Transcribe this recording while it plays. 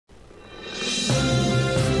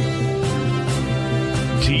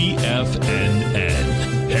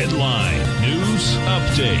TFNN. Headline News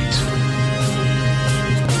Update.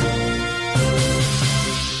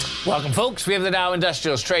 Welcome, folks. We have the Dow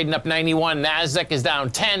Industrials trading up 91. NASDAQ is down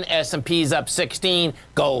 10. S&P's up 16.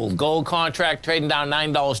 Gold contract trading down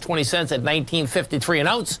 $9.20 at $19.53 an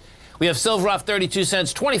ounce. We have silver off 32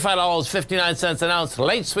 cents, $25.59 an ounce.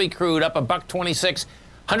 Late sweet crude up $1.26,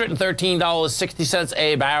 $113.60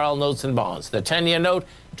 a barrel. Notes and bonds. The 10-year note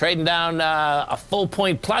trading down a full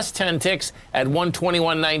point plus 10 ticks at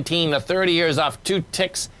 121.19. The 30 years off 2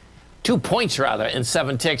 points in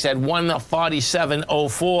 7 ticks at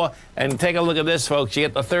 147.04. And take a look at this, folks. You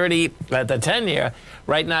get the 30 at the 10-year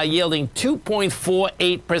right now yielding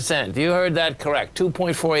 2.48%. You heard that correct,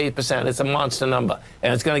 2.48%. It's a monster number,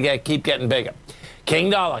 and it's going to keep getting bigger. King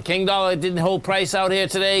dollar didn't hold price out here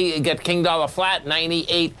today. You get King dollar flat,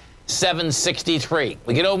 98.763.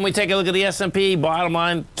 We get over and we take a look at the S&P. Bottom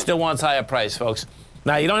line, still wants higher price, folks.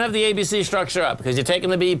 Now, you don't have the ABC structure up because you're taking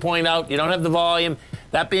the B point out. You don't have the volume.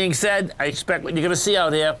 That being said, I expect what you're going to see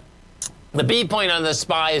out here. The B point on the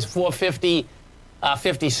SPY is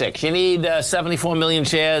 450.56. You need 74 million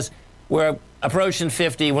shares. We're approaching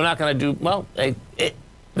 50. We're not going to do, well, the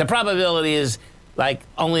probability is like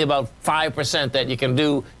only about 5% that you can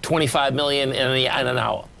do 25 million in an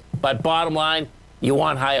hour. But bottom line, you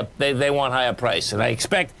want higher, they want higher price. And I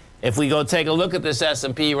expect if we go take a look at this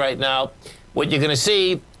S&P right now, what you're going to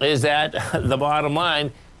see is that the bottom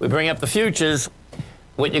line, we bring up the futures,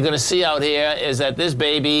 what you're going to see out here is that this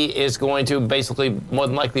baby is going to basically more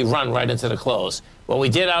than likely run right into the close. What we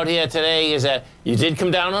did out here today is that you did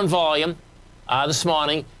come down on volume this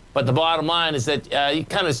morning, but the bottom line is that you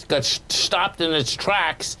kind of got stopped in its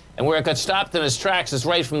tracks, and where it got stopped in its tracks is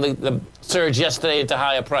right from the surge yesterday into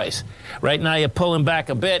higher price. Right now you're pulling back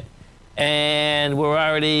a bit, and we're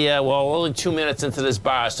already, only 2 minutes into this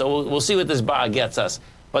bar, so we'll see what this bar gets us.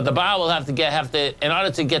 But the bar will have to, in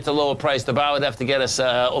order to get to lower price, the bar would have to get us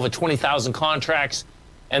over 20,000 contracts,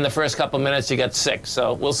 and the first couple minutes you get 6.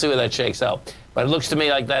 So we'll see where that shakes out. But it looks to me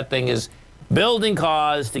like that thing is building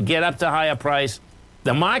cause to get up to higher price.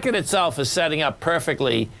 The market itself is setting up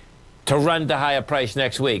perfectly to run to higher price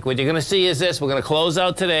next week. What you're going to see is this. We're going to close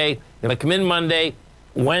out today. We're going to come in Monday.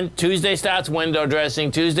 Tuesday starts window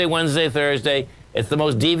dressing. Tuesday, Wednesday, Thursday. It's the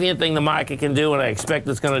most deviant thing the market can do, and I expect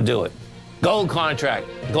it's going to do it. Gold contract.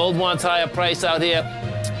 Gold wants higher price out here.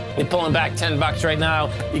 You're pulling back $10 right now.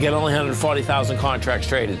 You get only 140,000 contracts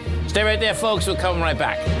traded. Stay right there, folks. We're coming right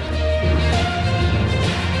back.